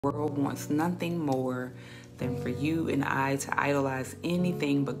The world wants nothing more than for you and I to idolize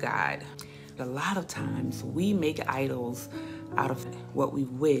anything but God. A lot of times we make idols out of what we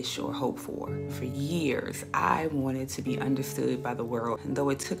wish or hope for. For years, I wanted to be understood by the world. And though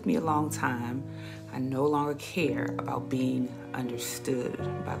it took me a long time, I no longer care about being understood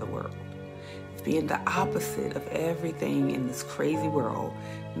by the world. If being the opposite of everything in this crazy world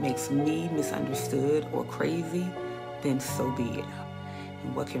makes me misunderstood or crazy, then so be it.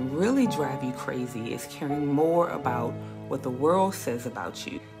 And what can really drive you crazy is caring more about what the world says about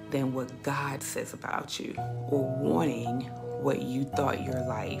you than what God says about you, or wanting what you thought your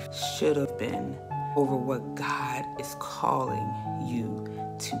life should have been over what God is calling you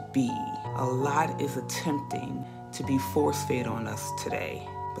to be. A lot is attempting to be force-fed on us today,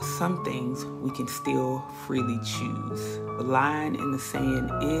 but some things we can still freely choose. The line in the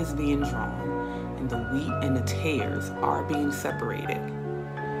sand is being drawn, and the wheat and the tares are being separated.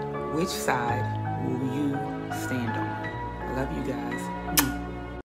 Which side will you stand on? I love you guys.